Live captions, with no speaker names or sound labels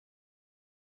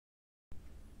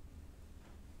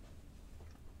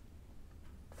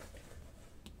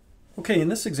Okay, in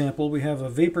this example we have a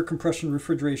vapor compression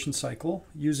refrigeration cycle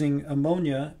using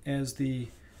ammonia as the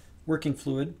working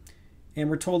fluid, and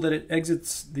we're told that it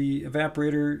exits the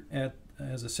evaporator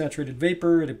as a saturated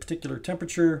vapor at a particular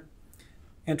temperature,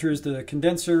 enters the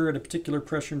condenser at a particular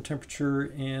pressure and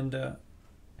temperature, and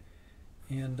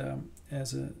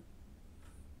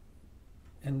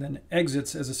then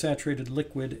exits as a saturated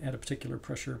liquid at a particular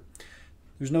pressure.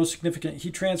 There's no significant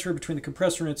heat transfer between the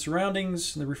compressor and its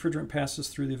surroundings, and the refrigerant passes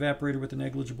through the evaporator with a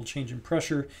negligible change in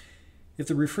pressure. If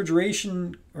the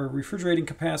refrigeration or refrigerating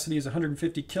capacity is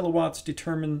 150 kilowatts,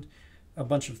 determine a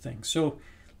bunch of things. So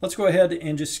let's go ahead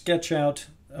and just sketch out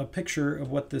a picture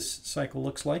of what this cycle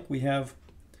looks like. We have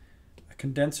a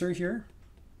condenser here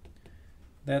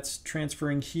that's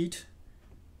transferring heat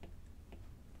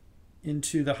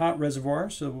into the hot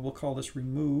reservoir, so we'll call this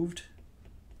removed.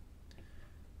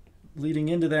 Leading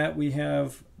into that, we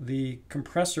have the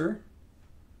compressor.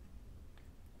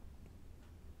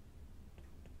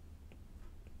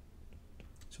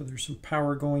 So there's some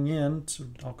power going in, so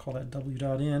I'll call that W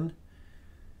dot in.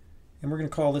 And we're going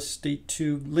to call this state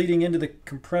 2. Leading into the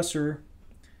compressor,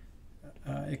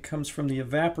 it comes from the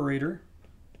evaporator.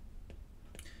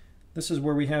 This is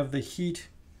where we have the heat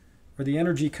or the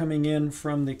energy coming in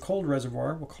from the cold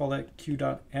reservoir. We'll call that Q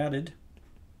dot added.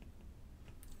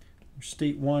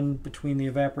 State 1 between the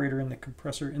evaporator and the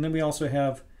compressor. And then we also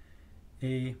have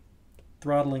a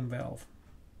throttling valve.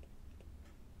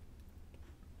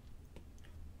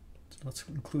 So let's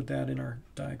include that in our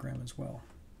diagram as well.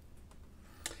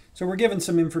 So we're given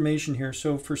some information here.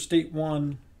 So for state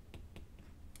 1,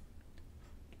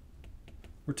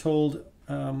 we're told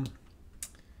that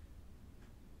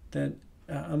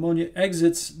ammonia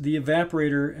exits the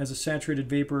evaporator as a saturated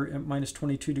vapor at minus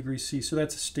 22 degrees C. So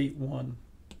that's state 1.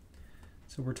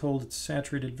 So we're told it's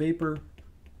saturated vapor.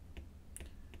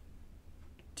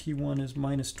 T1 is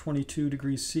minus 22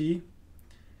 degrees C.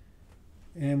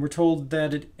 And we're told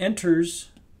that it enters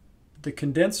the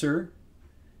condenser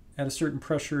at a certain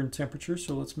pressure and temperature.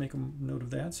 So let's make a note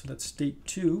of that. So that's state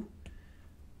 2.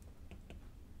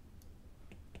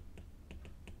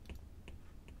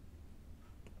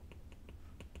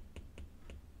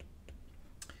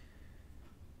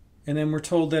 And then we're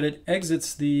told that it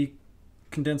exits the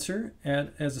condenser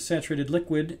as a saturated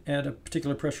liquid at a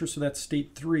particular pressure, so that's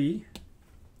state 3.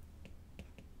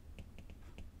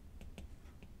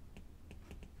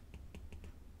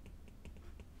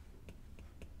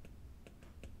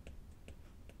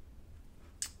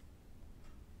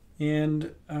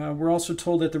 And we're also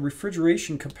told that the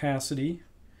refrigeration capacity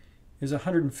is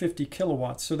 150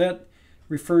 kilowatts. So that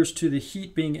refers to the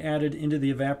heat being added into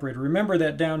the evaporator. Remember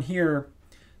that down here,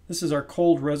 this is our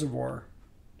cold reservoir.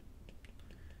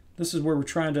 This is where we're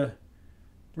trying to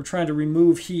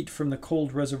remove heat from the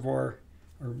cold reservoir,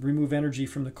 or remove energy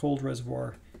from the cold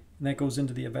reservoir, and that goes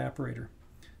into the evaporator.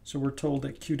 So we're told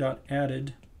that Q dot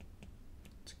added,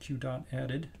 it's Q dot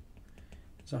added,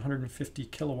 is 150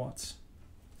 kilowatts.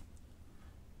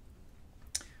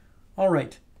 All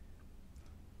right,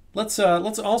 let's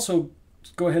also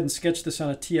go ahead and sketch this on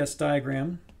a TS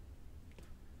diagram.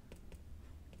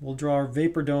 We'll draw our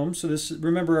vapor dome. So this,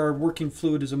 remember, our working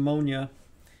fluid is ammonia.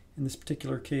 In this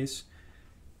particular case,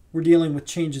 we're dealing with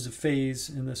changes of phase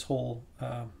in this whole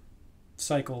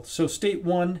cycle. So state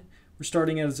 1, we're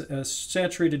starting as a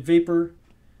saturated vapor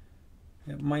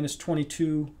at minus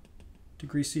 22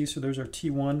 degrees C. So there's our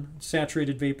T1,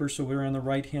 saturated vapor. So we're on the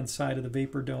right-hand side of the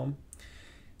vapor dome.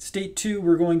 State 2,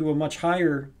 we're going to a much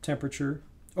higher temperature.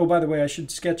 Oh, by the way, I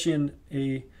should sketch in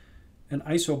an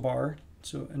isobar.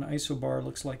 So an isobar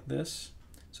looks like this.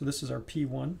 So this is our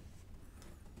P1.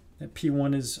 That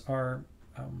P1 is our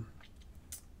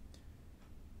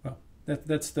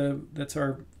that's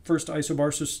our first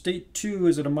isobar. So state 2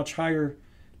 is at a much higher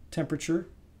temperature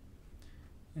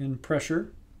and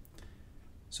pressure.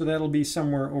 So that'll be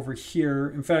somewhere over here.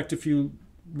 In fact,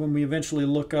 when we eventually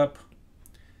look up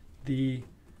the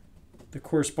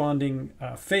corresponding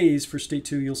phase for state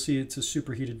 2, you'll see it's a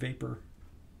superheated vapor.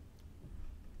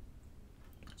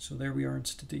 So there we are in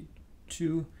state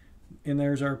 2, and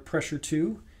there's our pressure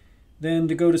 2. Then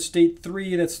to go to state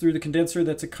 3, that's through the condenser.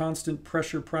 That's a constant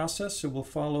pressure process. So we'll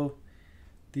follow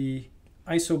the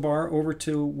isobar over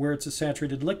to where it's a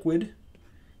saturated liquid.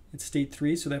 It's state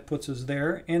 3, so that puts us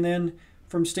there. And then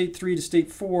from state 3 to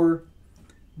state 4,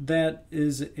 that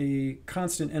is a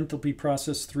constant enthalpy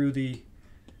process through these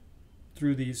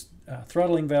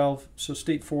throttling valve. So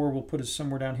state 4 will put us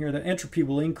somewhere down here. The entropy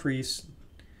will increase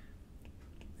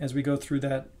as we go through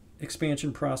that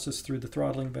expansion process through the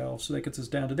throttling valve. So that gets us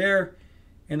down to there.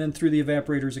 And then through the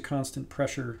evaporator is a constant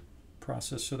pressure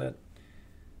process. So that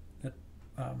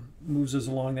moves us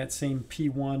along that same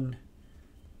P1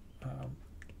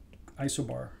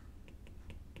 isobar.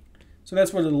 So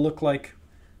that's what it'll look like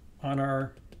on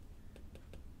our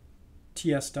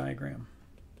TS diagram.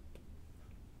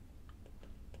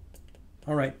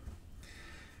 All right.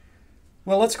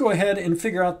 Well, let's go ahead and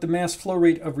figure out the mass flow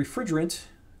rate of refrigerant.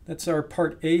 That's our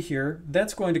part A here.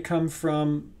 That's going to come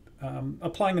from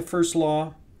applying the first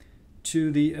law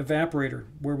to the evaporator,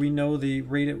 where we know the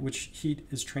rate at which heat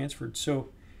is transferred. So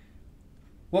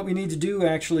what we need to do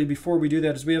actually before we do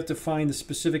that is we have to find the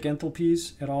specific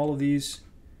enthalpies at all of these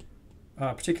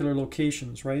particular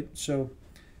locations, right? So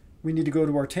we need to go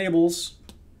to our tables,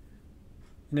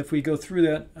 and if we go through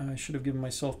that, I should have given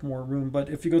myself more room, but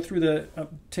if you go through the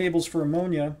tables for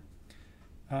ammonia,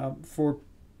 for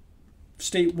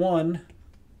state 1,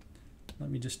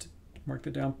 let me just mark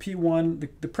that down, P1,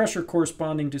 the pressure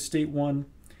corresponding to state 1,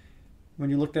 when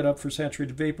you look that up for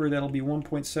saturated vapor, that'll be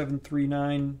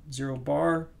 1.7390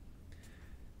 bar.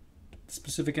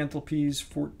 Specific enthalpies,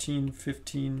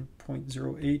 1415.08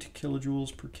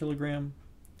 kilojoules per kilogram.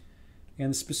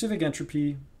 And the specific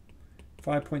entropy,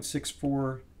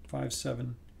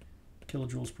 5.6457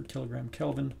 kilojoules per kilogram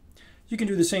Kelvin. You can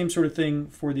do the same sort of thing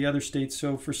for the other states.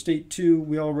 So for state 2,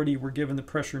 we already were given the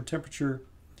pressure and temperature.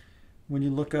 When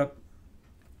you look up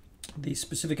the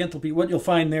specific enthalpy, what you'll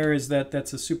find there is that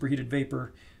that's a superheated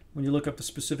vapor. When you look up the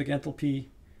specific enthalpy,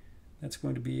 that's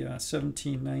going to be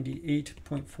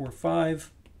 1798.45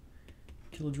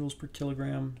 kilojoules per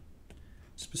kilogram.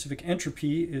 Specific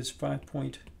entropy is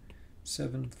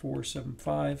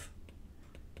 5.7475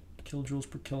 kilojoules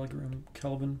per kilogram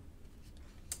Kelvin.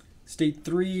 State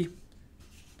 3,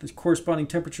 the corresponding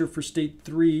temperature for state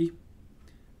 3,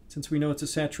 since we know it's a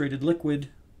saturated liquid,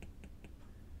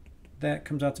 that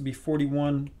comes out to be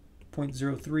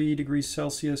 41.03 degrees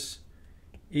Celsius.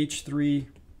 H3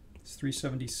 is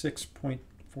 376.46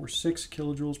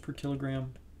 kilojoules per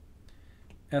kilogram.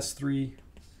 S3,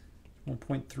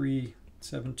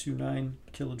 1.3729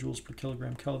 kilojoules per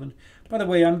kilogram Kelvin. By the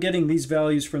way, I'm getting these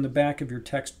values from the back of your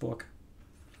textbook.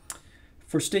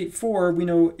 For state 4, we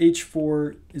know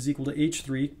H4 is equal to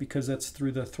H3 because that's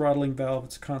through the throttling valve.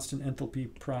 It's a constant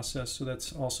enthalpy process, so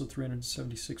that's also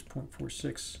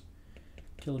 376.46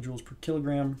 kilojoules per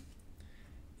kilogram.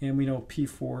 And we know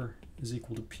P4 is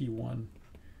equal to P1,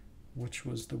 which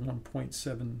was the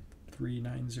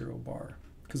 1.7390 bar,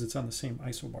 because it's on the same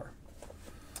isobar.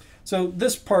 So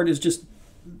this part is just,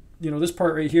 this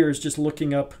part right here is just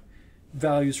looking up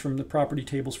values from the property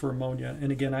tables for ammonia.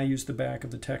 And again, I use the back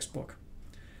of the textbook.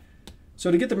 So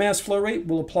to get the mass flow rate,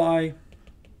 we'll apply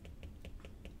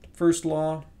first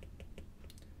law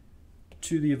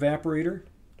to the evaporator.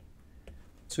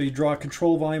 So you draw a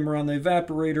control volume around the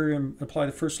evaporator and apply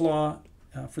the first law.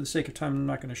 For the sake of time, I'm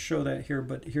not going to show that here,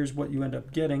 but here's what you end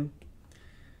up getting.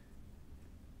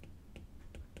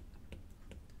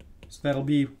 So that'll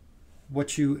be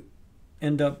what you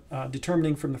end up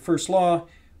determining from the first law.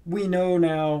 We know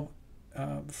now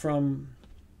from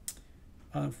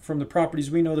the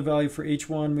properties, we know the value for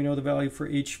H1, we know the value for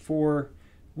H4,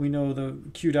 we know the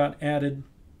Q dot added,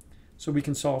 so we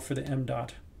can solve for the M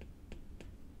dot.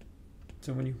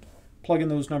 So when you plug in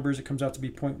those numbers, it comes out to be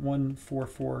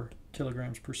 0.144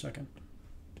 kilograms per second.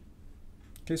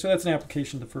 Okay, so that's an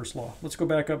application of the first law. Let's go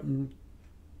back up and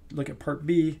look at part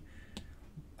B.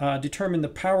 Determine the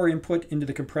power input into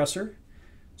the compressor.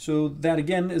 So that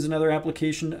again is another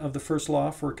application of the first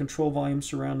law for control volume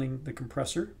surrounding the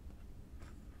compressor.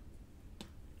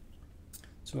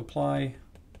 So apply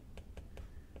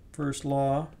first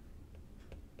law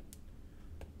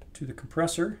to the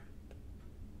compressor,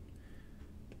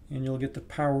 and you'll get the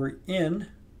power in.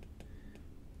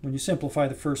 When you simplify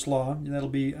the first law, that'll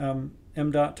be m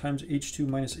dot times H2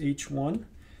 minus H1.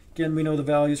 Again, we know the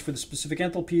values for the specific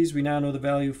enthalpies. We now know the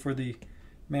value for the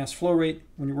mass flow rate.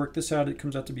 When you work this out, it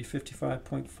comes out to be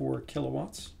 55.4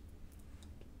 kilowatts.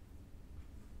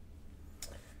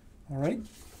 All right,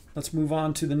 let's move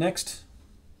on to the next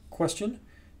question.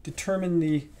 Determine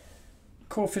the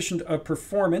coefficient of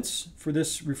performance for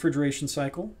this refrigeration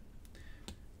cycle.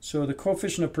 So the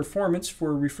coefficient of performance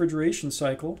for a refrigeration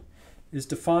cycle is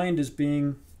defined as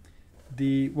being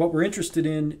what we're interested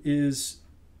in is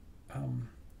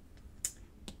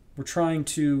we're trying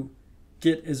to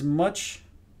get as much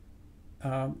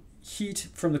heat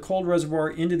from the cold reservoir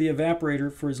into the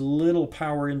evaporator for as little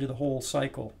power into the whole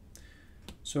cycle.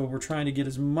 So we're trying to get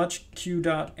as much Q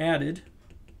dot added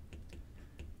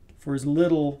for as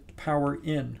little power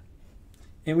in.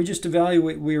 And we just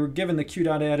evaluate, we were given the Q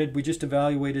dot added, we just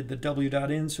evaluated the W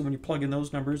dot in, so when you plug in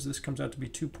those numbers, this comes out to be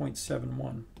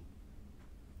 2.71.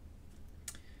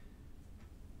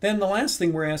 Then the last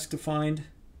thing we're asked to find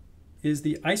is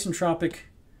the isentropic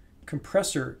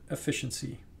compressor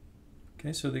efficiency.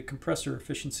 Okay, so the compressor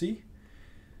efficiency.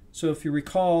 So if you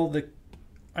recall, the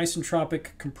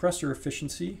isentropic compressor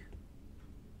efficiency,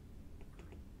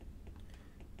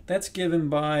 that's given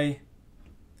by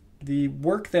the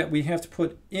work that we have to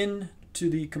put into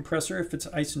the compressor if it's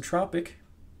isentropic,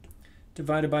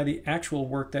 divided by the actual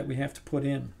work that we have to put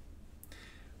in,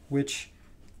 which,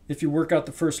 if you work out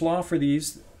the first law for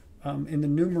these, in the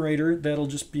numerator, that'll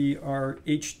just be our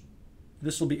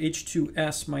this will be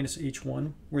H2S minus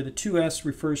H1, where the 2S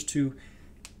refers to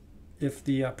if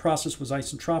the process was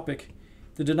isentropic.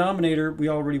 The denominator, we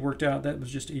already worked out, that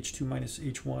was just H2 minus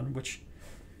H1, which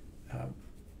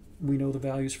we know the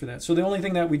values for that. So the only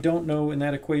thing that we don't know in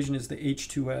that equation is the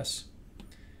H2S.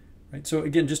 Right? So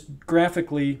again, just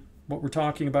graphically, what we're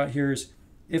talking about here is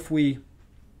if we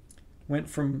went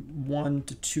from 1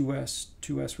 to 2S,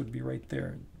 2S would be right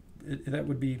there. That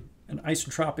would be an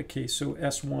isentropic case, so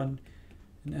S1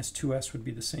 and S2S would be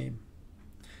the same.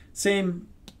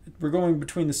 We're going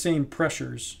between the same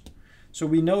pressures. So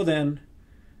we know then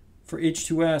for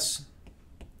H2S,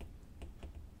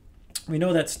 we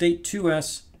know that state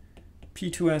 2S,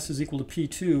 P2S is equal to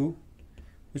P2,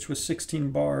 which was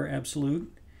 16 bar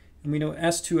absolute. And we know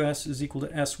S2S is equal to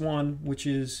S1, which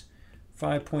is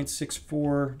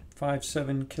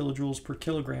 5.6457 kilojoules per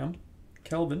kilogram,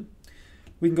 Kelvin.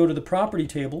 We can go to the property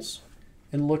tables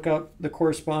and look up the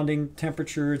corresponding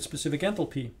temperature and specific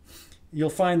enthalpy.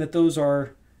 You'll find that those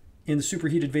are in the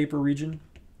superheated vapor region.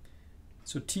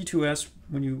 So T2S,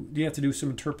 when you have to do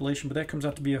some interpolation, but that comes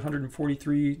out to be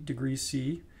 143 degrees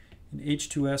C, and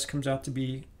H2S comes out to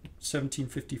be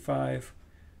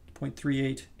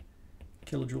 1755.38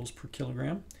 kilojoules per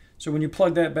kilogram. So when you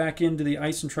plug that back into the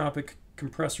isentropic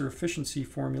compressor efficiency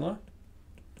formula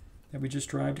that we just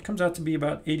derived, it comes out to be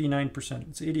about 89%.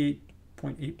 It's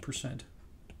 88.8%.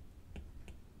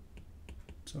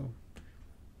 So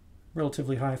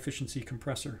relatively high efficiency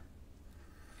compressor.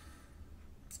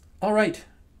 All right,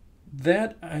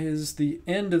 that is the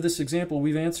end of this example.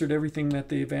 We've answered everything that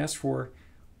they've asked for.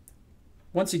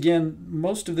 Once again,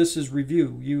 most of this is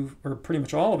review. Or pretty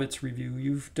much all of it's review.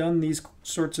 You've done these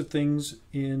sorts of things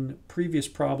in previous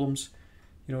problems.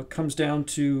 You know, it comes down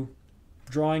to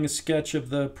drawing a sketch of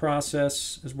the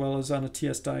process as well as on a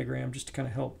TS diagram, just to kind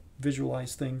of help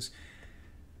visualize things.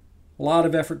 A lot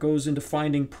of effort goes into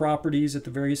finding properties at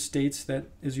the various states, that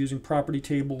is using property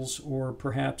tables or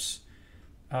perhaps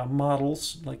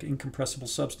models like incompressible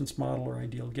substance model or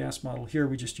ideal gas model. Here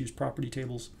we just use property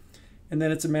tables. And then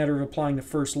it's a matter of applying the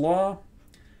first law,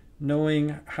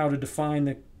 knowing how to define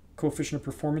the coefficient of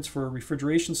performance for a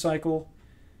refrigeration cycle,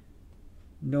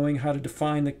 knowing how to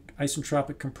define the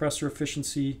isentropic compressor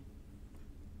efficiency,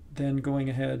 then going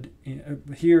ahead.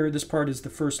 Here, this part is the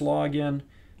first law again,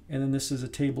 and then this is a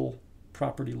table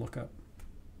property lookup.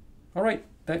 All right,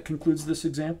 that concludes this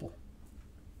example.